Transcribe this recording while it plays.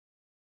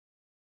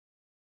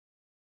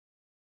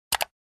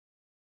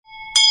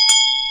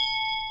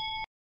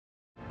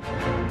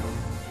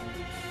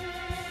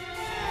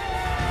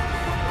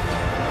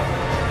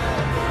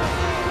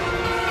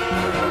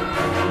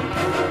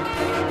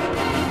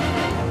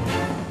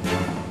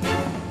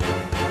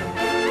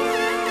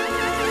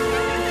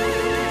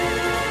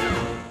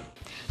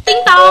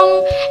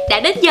đã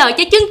đến giờ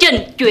cho chương trình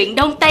Chuyện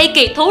Đông Tây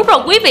kỳ thú rồi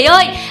quý vị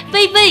ơi.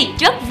 Vi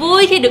rất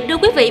vui khi được đưa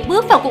quý vị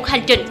bước vào cuộc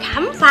hành trình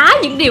khám phá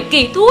những điều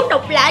kỳ thú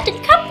độc lạ trên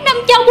khắp năm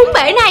châu bốn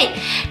bể này.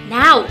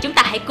 Nào, chúng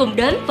ta hãy cùng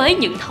đến với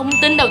những thông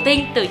tin đầu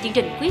tiên từ chương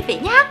trình quý vị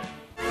nhé.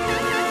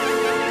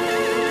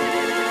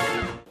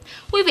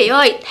 Quý vị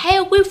ơi,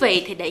 theo quý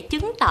vị thì để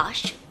chứng tỏ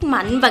sức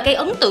mạnh và gây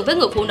ấn tượng với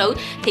người phụ nữ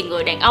thì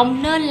người đàn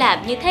ông nên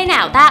làm như thế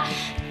nào ta?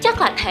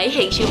 Chắc là thể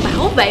hiện sự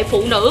bảo vệ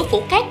phụ nữ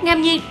của các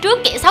nam nhi trước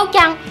kẻ xấu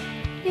chăng?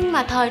 Nhưng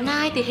mà thời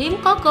nay thì hiếm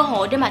có cơ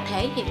hội để mà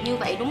thể hiện như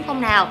vậy đúng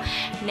không nào?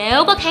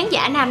 Nếu có khán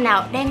giả nam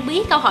nào đang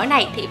biết câu hỏi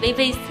này thì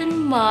Vi xin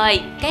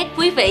mời các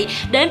quý vị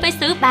đến với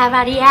xứ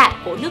Bavaria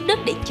của nước Đức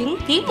để chứng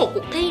kiến một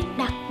cuộc thi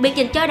đặc biệt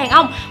dành cho đàn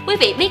ông. Quý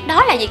vị biết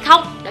đó là gì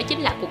không? Đó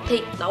chính là cuộc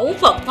thi đấu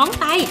vật ngón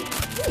tay.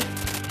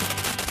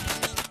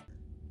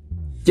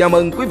 Chào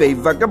mừng quý vị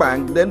và các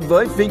bạn đến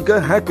với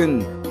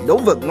Fingerhaken,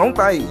 đấu vật ngón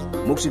tay,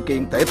 một sự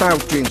kiện thể thao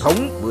truyền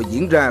thống vừa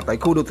diễn ra tại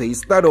khu đô thị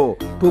Stade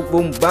thuộc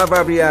vùng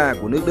Bavaria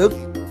của nước Đức.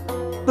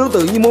 Tương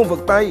tự như môn vật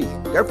tay,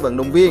 các vận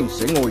động viên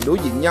sẽ ngồi đối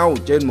diện nhau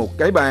trên một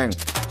cái bàn,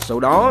 sau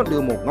đó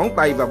đưa một ngón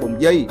tay vào vòng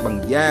dây bằng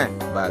da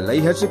và lấy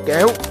hết sức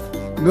kéo.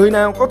 Người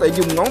nào có thể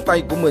dùng ngón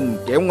tay của mình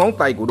kéo ngón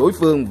tay của đối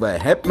phương về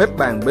hết mép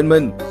bàn bên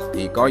mình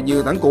thì coi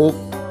như thắng cuộc.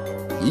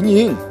 Dĩ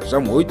nhiên, sau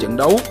mỗi trận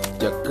đấu,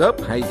 chật khớp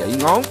hay gãy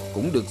ngón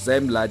cũng được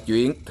xem là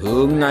chuyện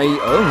thường ngày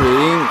ở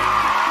huyện.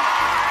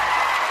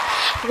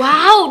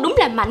 Wow, đúng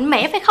là mạnh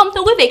mẽ phải không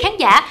thưa quý vị khán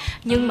giả?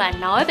 Nhưng mà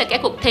nói về các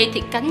cuộc thi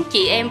thì cánh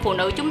chị em phụ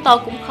nữ chúng tôi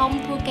cũng không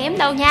thua kém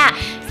đâu nha.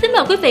 Xin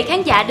mời quý vị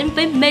khán giả đến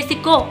với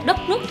Mexico, đất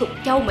nước thuộc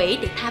châu Mỹ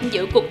để tham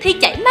dự cuộc thi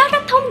chạy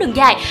marathon đường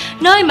dài,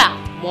 nơi mà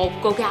một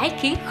cô gái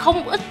khiến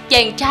không ít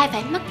chàng trai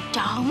phải mắt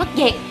tròn mắt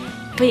dẹt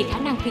vì khả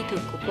năng phi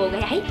thường của cô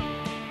gái ấy.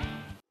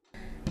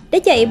 Để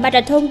chạy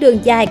marathon đường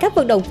dài, các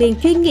vận động viên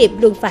chuyên nghiệp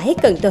luôn phải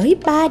cần tới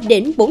 3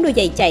 đến 4 đôi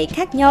giày chạy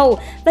khác nhau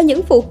và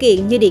những phụ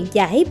kiện như điện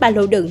giải, ba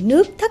lô đựng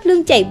nước, thắt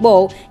lưng chạy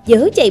bộ,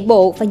 giớ chạy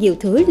bộ và nhiều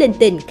thứ linh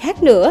tinh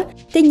khác nữa.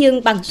 Thế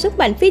nhưng bằng sức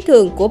mạnh phi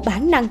thường của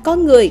bản năng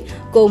con người,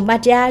 cô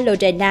Maria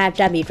Lorena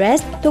Ramirez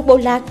thuộc bộ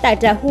lạc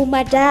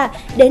Tarahumara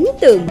đến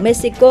từ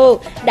Mexico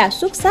đã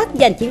xuất sắc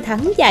giành chiến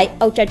thắng giải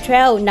Ultra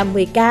Trail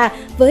 50K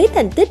với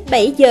thành tích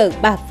 7 giờ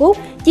 3 phút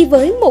chỉ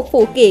với một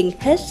phụ kiện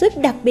hết sức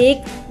đặc biệt,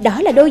 đó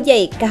là đôi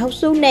giày cao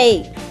su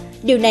này.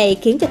 Điều này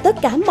khiến cho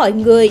tất cả mọi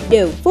người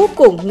đều vô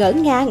cùng ngỡ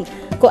ngàng.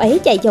 Cô ấy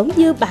chạy giống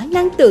như bản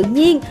năng tự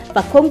nhiên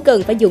và không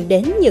cần phải dùng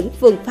đến những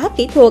phương pháp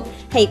kỹ thuật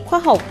hay khoa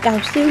học cao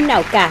siêu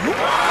nào cả.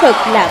 Thật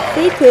là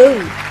phi thường.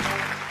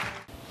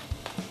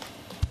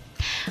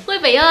 Quý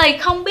vị ơi,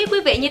 không biết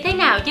quý vị như thế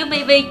nào chứ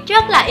Vi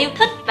rất là yêu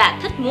thích và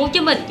thích mua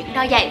cho mình những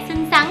đôi giày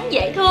xinh xắn,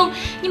 dễ thương.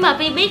 Nhưng mà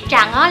Vi biết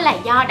rằng là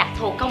do đặc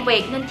thù công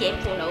việc nên chị em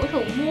phụ nữ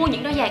thường mua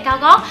những đôi giày cao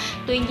gót.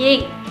 Tuy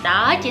nhiên,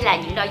 đó chỉ là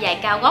những đôi giày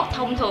cao gót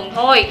thông thường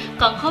thôi.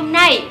 Còn hôm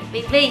nay,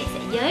 Vi sẽ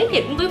giới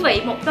thiệu đến quý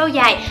vị một đôi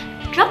giày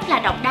rất là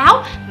độc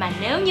đáo mà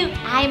nếu như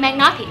ai mang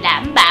nó thì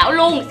đảm bảo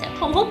luôn sẽ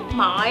thu hút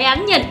mọi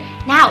ánh nhìn.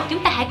 Nào,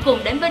 chúng ta hãy cùng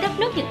đến với đất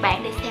nước Nhật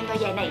Bản để xem đôi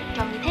giày này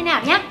trông như thế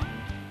nào nhé.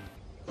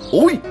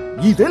 Ôi,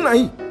 gì thế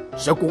này?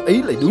 Sao cô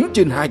ấy lại đứng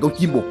trên hai con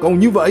chim bồ câu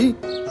như vậy?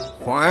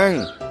 Khoan,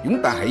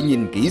 chúng ta hãy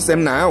nhìn kỹ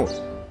xem nào.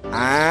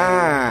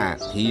 À,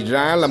 thì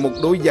ra là một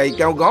đôi giày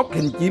cao gót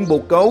hình chim bồ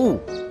câu.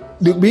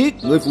 Được biết,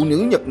 người phụ nữ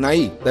Nhật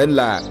này tên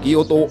là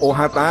Kyoto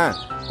Ohata,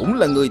 cũng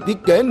là người thiết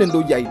kế nên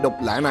đôi giày độc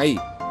lạ này.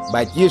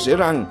 Bà chia sẻ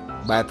rằng,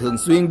 bà thường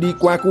xuyên đi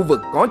qua khu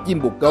vực có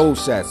chim bồ câu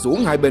xà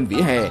xuống hai bên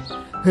vỉa hè.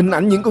 Hình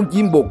ảnh những con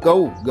chim bồ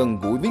câu gần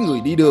gũi với người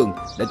đi đường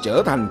đã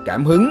trở thành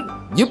cảm hứng,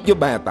 giúp cho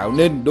bà tạo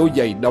nên đôi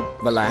giày độc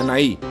và lạ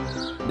này.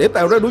 Để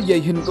tạo ra đôi giày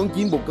hình con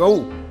chim bồ câu,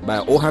 bà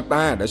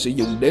Ohata đã sử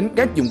dụng đến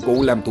các dụng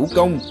cụ làm thủ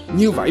công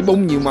như vải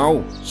bông nhiều màu,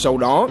 sau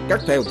đó cắt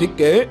theo thiết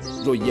kế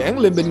rồi dán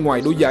lên bên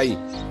ngoài đôi giày.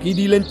 Khi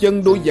đi lên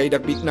chân đôi giày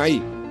đặc biệt này,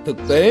 thực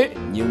tế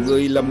nhiều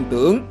người lầm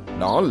tưởng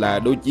đó là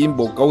đôi chim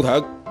bồ câu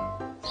thật.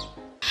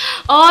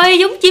 Ôi,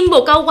 giống chim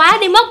bồ câu quá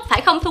đi mất,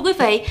 phải không thưa quý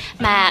vị?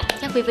 Mà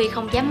chắc Vi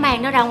không dám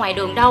mang nó ra ngoài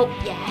đường đâu,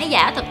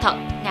 giả thật,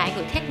 ngại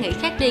người khác nghĩ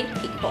khác đi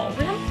thì khổ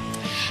lắm.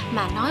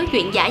 Mà nói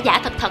chuyện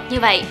giả thật như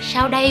vậy,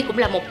 sau đây cũng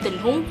là một tình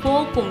huống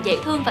vô cùng dễ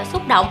thương và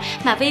xúc động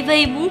mà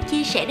Vi muốn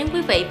chia sẻ đến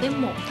quý vị với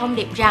một thông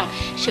điệp rằng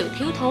sự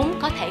thiếu thốn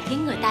có thể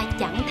khiến người ta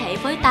chẳng thể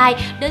với tay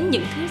đến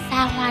những thứ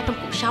xa hoa trong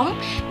cuộc sống,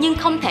 nhưng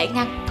không thể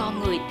ngăn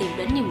con người tìm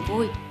đến niềm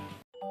vui.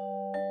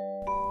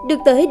 Được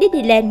tới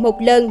Disneyland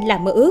một lần là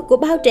mơ ước của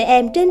bao trẻ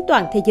em trên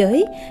toàn thế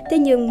giới. Thế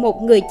nhưng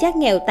một người cha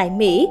nghèo tại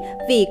Mỹ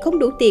vì không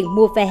đủ tiền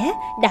mua vé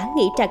đã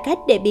nghĩ ra cách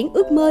để biến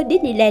ước mơ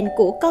Disneyland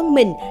của con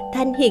mình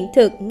thành hiện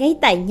thực ngay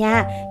tại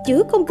nhà,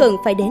 chứ không cần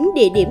phải đến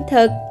địa điểm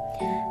thật.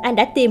 Anh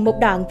đã tìm một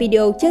đoạn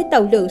video chơi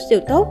tàu lượn siêu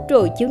tốc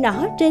rồi chiếu nó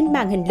trên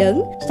màn hình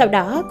lớn. Sau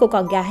đó, cô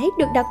con gái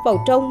được đặt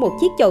vào trong một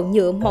chiếc chậu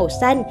nhựa màu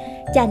xanh.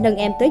 Cha nâng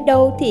em tới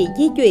đâu thì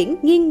di chuyển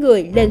nghiêng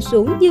người lên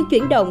xuống như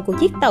chuyển động của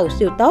chiếc tàu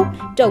siêu tốc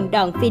trong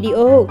đoạn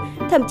video.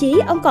 Thậm chí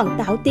ông còn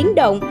tạo tiếng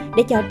động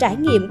để cho trải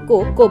nghiệm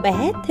của cô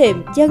bé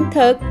thêm chân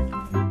thật.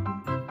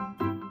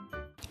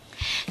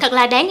 Thật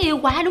là đáng yêu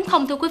quá đúng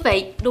không thưa quý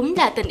vị? Đúng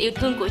là tình yêu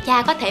thương của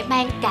cha có thể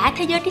mang cả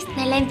thế giới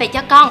Disneyland về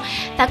cho con.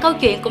 Và câu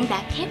chuyện cũng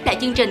đã khép lại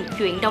chương trình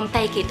Chuyện Đông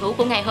Tây kỳ thú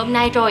của ngày hôm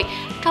nay rồi.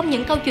 Trong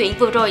những câu chuyện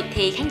vừa rồi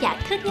thì khán giả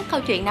thích nhất câu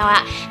chuyện nào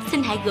ạ?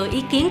 Xin hãy gửi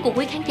ý kiến của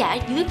quý khán giả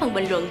dưới phần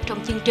bình luận trong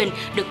chương trình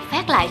được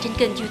phát lại trên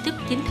kênh YouTube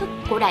chính thức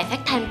của Đài Phát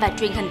thanh và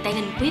Truyền hình Tây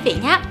Ninh quý vị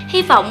nhé.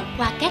 Hy vọng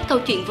qua các câu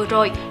chuyện vừa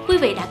rồi, quý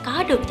vị đã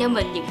có được cho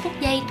mình những phút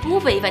giây thú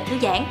vị và thư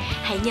giãn.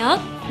 Hãy nhớ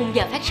khung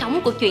giờ phát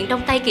sóng của Chuyện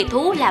Đông Tây kỳ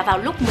thú là vào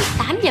lúc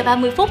 18 giờ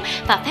 30 phút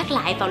và phát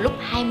lại vào lúc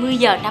 20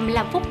 giờ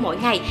 55 phút mỗi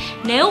ngày.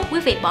 Nếu quý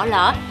vị bỏ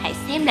lỡ, hãy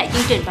xem lại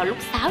chương trình vào lúc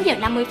 6 giờ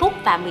 50 phút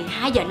và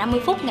 12 giờ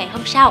 50 phút ngày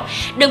hôm sau.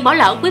 Đừng bỏ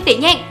lỡ quý vị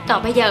nhé.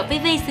 Còn bây giờ,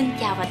 Vi xin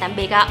chào và tạm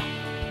biệt ạ.